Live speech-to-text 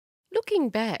looking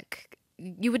back,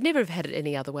 you would never have had it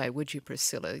any other way, would you,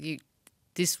 Priscilla?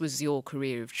 This was your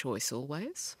career of choice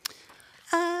always?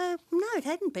 No, it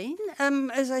hadn't been.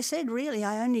 As I said, really,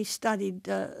 I only studied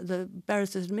the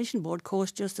Barristers Admission Board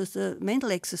course just as a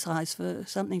mental exercise for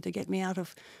something to get me out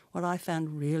of what I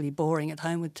found really boring at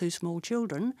home with two small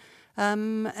children.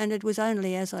 And it was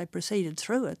only as I proceeded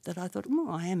through it that I thought,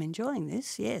 I am enjoying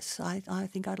this. Yes, I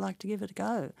think I'd like to give it a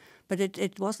go. But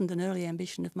it wasn't an early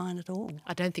ambition of mine at all.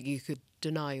 I don't think you could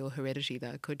deny your heredity,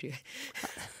 though, could you?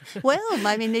 Well,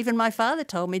 I mean, even my father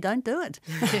told me, don't do it.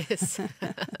 Yes.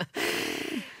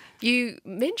 You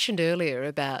mentioned earlier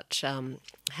about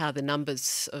how the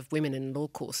numbers of women in law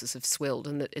courses have swelled,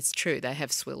 and that it's true, they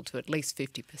have swelled to at least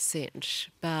 50%.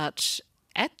 But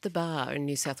at the bar in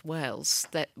New South Wales,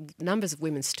 that numbers of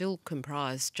women still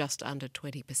comprise just under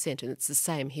 20%, and it's the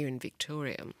same here in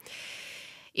Victoria.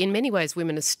 In many ways,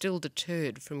 women are still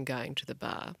deterred from going to the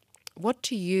bar. What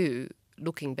to you,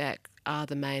 looking back, are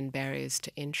the main barriers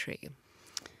to entry?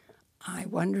 I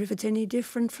wonder if it's any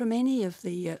different from any of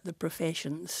the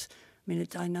professions. I mean,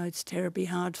 I know it's terribly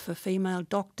hard for female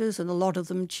doctors, and a lot of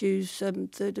them choose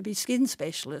to be skin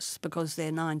specialists because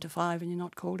they're 9 to 5 and you're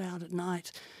not called out at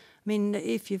night. I mean,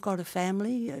 if you've got a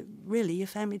family, really your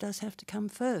family does have to come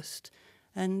first.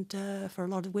 And for a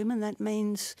lot of women that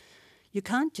means you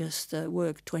can't just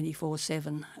work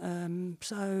 24/7.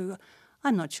 So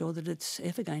I'm not sure that it's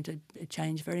ever going to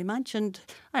change very much. And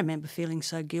I remember feeling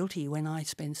so guilty when I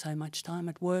spent so much time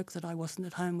at work that I wasn't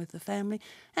at home with the family,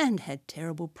 and had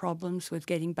terrible problems with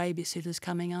getting babysitters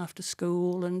coming after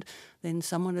school, and then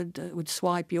someone would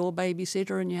swipe your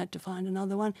babysitter and you had to find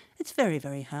another one. It's very,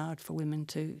 very hard for women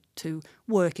to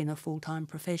work in a full-time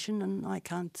profession, and I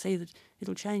can't see that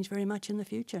it'll change very much in the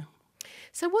future.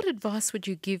 So what advice would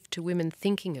you give to women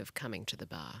thinking of coming to the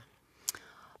bar?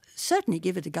 Certainly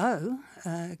give it a go.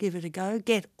 Give it a go.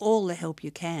 Get all the help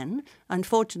you can.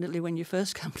 Unfortunately, when you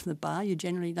first come to the bar, you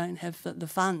generally don't have the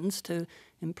funds to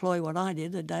employ what I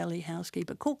did, a daily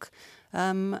housekeeper cook.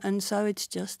 And so it's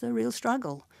just a real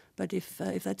struggle. But if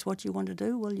that's what you want to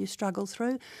do, well, you struggle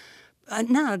through.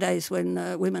 Nowadays,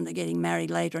 when women are getting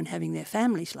married later and having their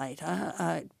families later,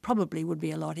 it probably would be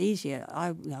a lot easier.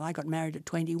 I got married at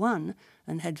 21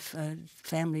 and had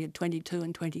family at 22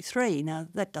 and 23. Now,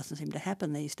 that doesn't seem to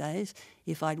happen these days.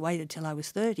 If I'd waited till I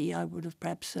was 30, I would have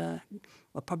perhaps,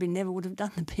 probably never would have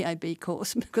done the PAB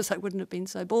course because I wouldn't have been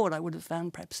so bored. I would have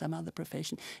found perhaps some other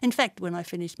profession. In fact, when I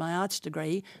finished my arts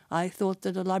degree, I thought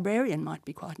that a librarian might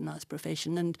be quite a nice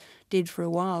profession, and did for a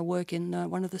while work in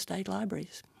one of the state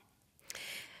libraries.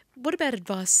 What about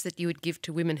advice that you would give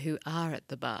to women who are at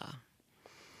the bar?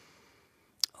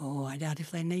 Oh, I doubt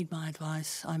if they need my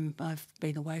advice. I've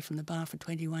been away from the bar for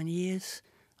 21 years.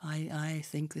 I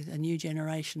think that a new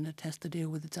generation that has to deal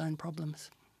with its own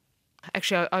problems.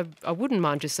 Actually, I wouldn't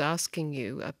mind just asking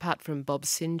you, apart from Bob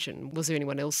St John, was there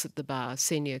anyone else at the bar,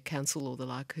 senior counsel or the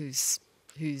like, whose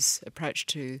approach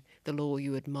to the law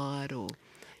you admired? Or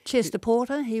Chester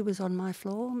Porter, he was on my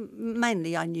floor.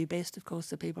 Mainly I knew best, of course,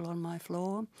 the people on my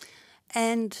floor.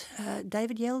 And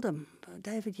David Yeldham.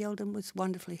 David Yeldham was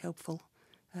wonderfully helpful.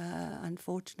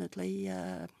 Unfortunately,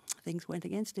 things went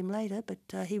against him later, but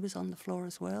he was on the floor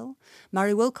as well.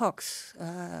 Murray Wilcox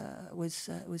was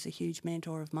a huge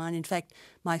mentor of mine. In fact,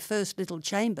 my first little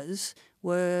chambers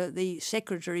were the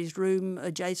secretary's room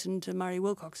adjacent to Murray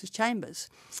Wilcox's chambers,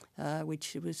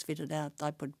 which was fitted out.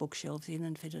 I put bookshelves in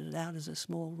and fitted it out as a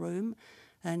small room,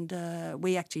 and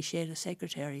we actually shared a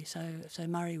secretary, so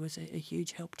Murray was a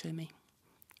huge help to me.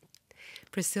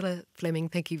 Priscilla Flemming,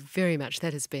 thank you very much.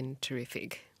 That has been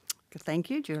terrific. Thank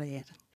you, Juliet.